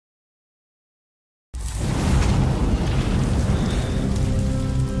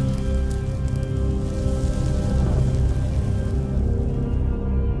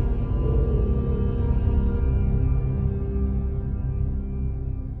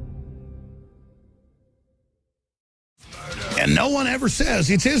no one ever says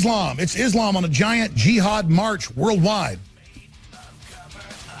it's Islam. It's Islam on a giant jihad march worldwide.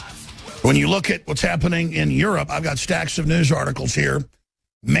 When you look at what's happening in Europe, I've got stacks of news articles here.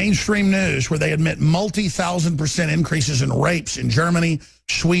 Mainstream news where they admit multi-1,000% increases in rapes in Germany,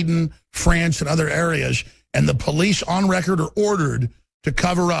 Sweden, France, and other areas. And the police on record are ordered to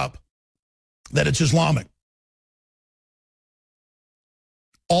cover up that it's Islamic.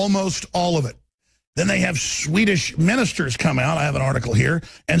 Almost all of it. Then they have Swedish ministers come out, I have an article here,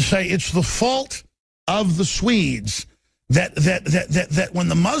 and say it's the fault of the Swedes that when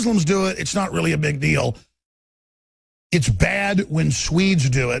the Muslims do it, it's not really a big deal. It's bad when Swedes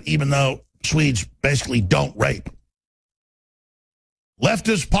do it, even though Swedes basically don't rape.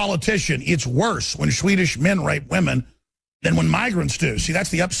 Leftist politician, it's worse when Swedish men rape women than when migrants do. See, that's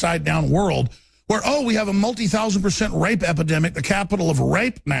the upside down world where, oh, we have a multi-1,000% rape epidemic, the capital of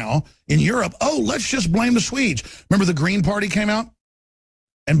rape now in Europe. Oh, let's just blame the Swedes. Remember the Green Party came out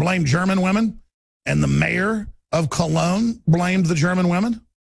and blamed German women? And the mayor of Cologne blamed the German women?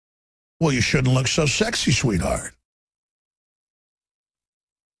 Well, you shouldn't look so sexy, sweetheart.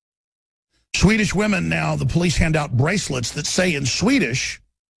 Swedish women now, the police hand out bracelets that say in Swedish,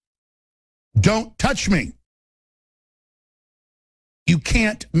 "Don't touch me." You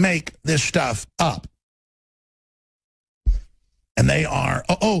can't make this stuff up. And they are,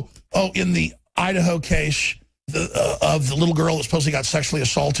 in the Idaho case of the little girl that supposedly got sexually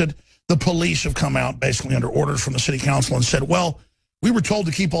assaulted, the police have come out basically under orders from the city council and said, well, we were told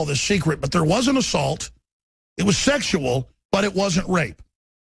to keep all this secret, but there was an assault. It was sexual, but it wasn't rape.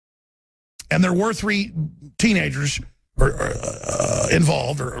 And there were 3 teenagers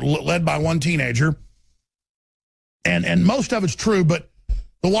involved, or led by one teenager. And most of it's true, but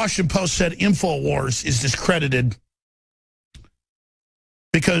the Washington Post said Infowars is discredited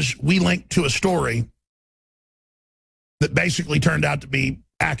because we linked to a story that basically turned out to be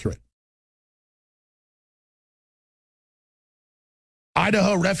accurate.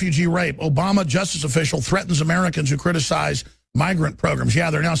 Idaho refugee rape. Obama justice official threatens Americans who criticize migrant programs.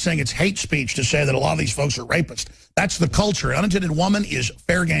 Yeah, they're now saying it's hate speech to say that a lot of these folks are rapists. That's the culture. Unintended woman is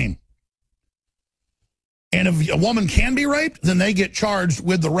fair game. And if a woman can be raped, then they get charged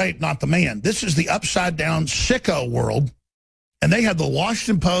with the rape, not the man. This is the upside-down sicko world. And they had the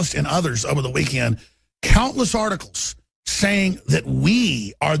Washington Post and others over the weekend, countless articles saying that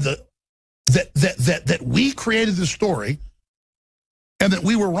we are that we created the story and that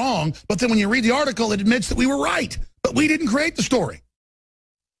we were wrong. But then when you read the article, it admits that we were right. But we didn't create the story.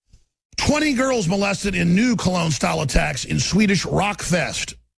 20 girls molested in new Cologne-style attacks in Swedish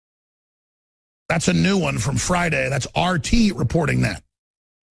Rockfest. That's a new one from Friday. That's RT reporting that.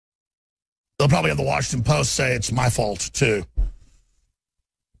 They'll probably have the Washington Post say it's my fault, too.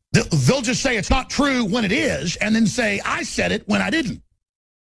 They'll just say it's not true when it is, and then say, I said it when I didn't.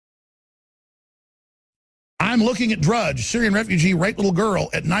 I'm looking at Drudge, Syrian refugee, raped little girl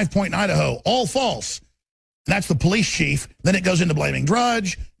at Knife Point in Idaho. All false. And that's the police chief. Then it goes into blaming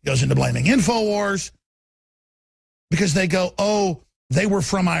Drudge, goes into blaming Infowars, because they go, oh, they were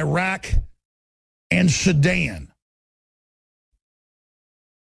from Iraq and Sudan.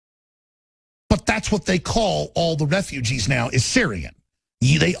 But that's what they call all the refugees now, is Syrian.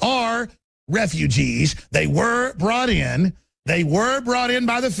 They are refugees. They were brought in. They were brought in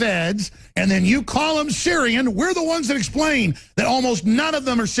by the feds. And then you call them Syrian. We're the ones that explain that almost none of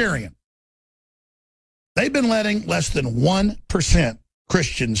them are Syrian. They've been letting less than 1%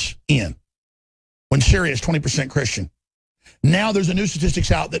 Christians in, when Syria is 20% Christian. Now there's a new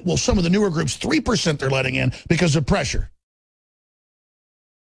statistics out that, well, some of the newer groups, 3% they're letting in because of pressure.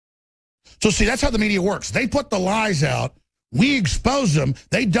 So see, that's how the media works. They put the lies out. We expose them.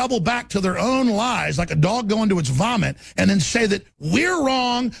 They double back to their own lies like a dog going to its vomit and then say that we're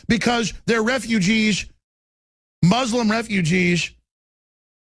wrong because they're refugees, Muslim refugees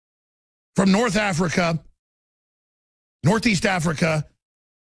from North Africa, Northeast Africa,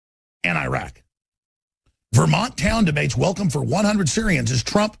 and Iraq. Vermont town debates welcome for 100 Syrians as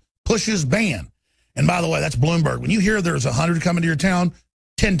Trump pushes ban. And by the way, that's Bloomberg. When you hear there's 100 coming to your town,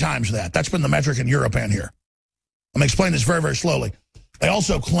 10 times that. That's been the metric in Europe and here. I'm going to explain this very, very slowly. They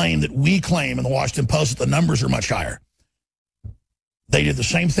also claim that we claim in the Washington Post that the numbers are much higher. They did the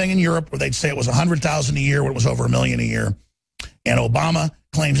same thing in Europe where they'd say it was 100,000 a year when it was over 1 million a year. And Obama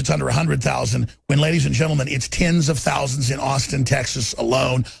claims it's under 100,000 when, ladies and gentlemen, it's tens of thousands in Austin, Texas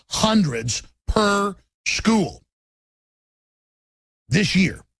alone, hundreds per school this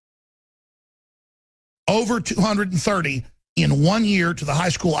year. Over 230 in 1 year to the high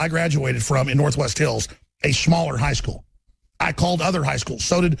school I graduated from in Northwest Hills, a smaller high school. I called other high schools.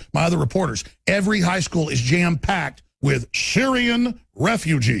 So did my other reporters. Every high school is jam-packed with Syrian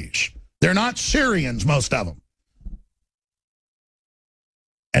refugees. They're not Syrians, most of them.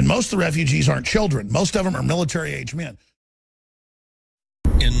 And most of the refugees aren't children. Most of them are military-age men.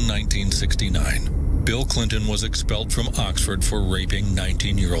 In 1969, Bill Clinton was expelled from Oxford for raping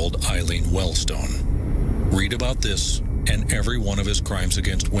 19-year-old Eileen Wellstone. Read about this and every one of his crimes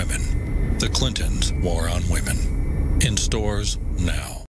against women. The Clintons' War on Women. In stores now.